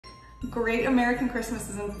Great American Christmas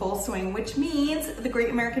is in full swing, which means the Great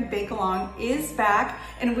American Bake-Along is back,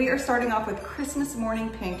 and we are starting off with Christmas morning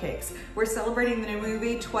pancakes. We're celebrating the new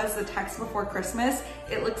movie, 'Twas the Text Before Christmas.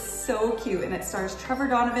 It looks so cute, and it stars Trevor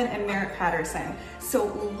Donovan and Merritt Patterson.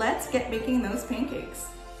 So let's get making those pancakes.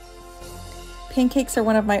 Pancakes are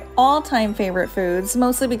one of my all-time favorite foods,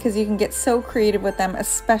 mostly because you can get so creative with them,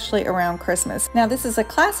 especially around Christmas. Now, this is a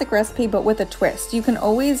classic recipe, but with a twist. You can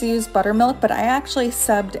always use buttermilk, but I actually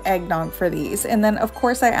subbed eggnog for these. And then, of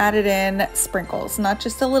course, I added in sprinkles, not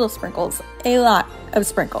just a little sprinkles, a lot of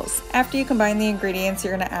sprinkles. After you combine the ingredients,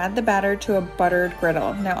 you're gonna add the batter to a buttered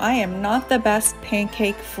griddle. Now, I am not the best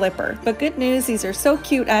pancake flipper, but good news, these are so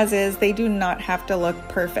cute as is, they do not have to look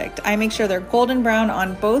perfect. I make sure they're golden brown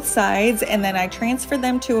on both sides, and then I transfer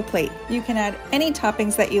them to a plate. You can add any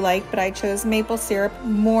toppings that you like, but I chose maple syrup,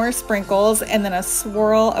 more sprinkles, and then a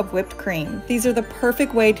swirl of whipped cream. These are the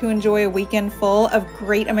perfect way to enjoy a weekend full of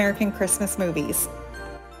great American Christmas movies.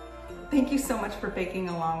 Thank you so much for baking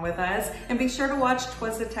along with us, and be sure to watch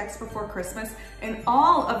 'Twas the Text Before Christmas and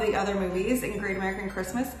all of the other movies in Great American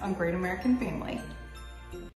Christmas on Great American Family.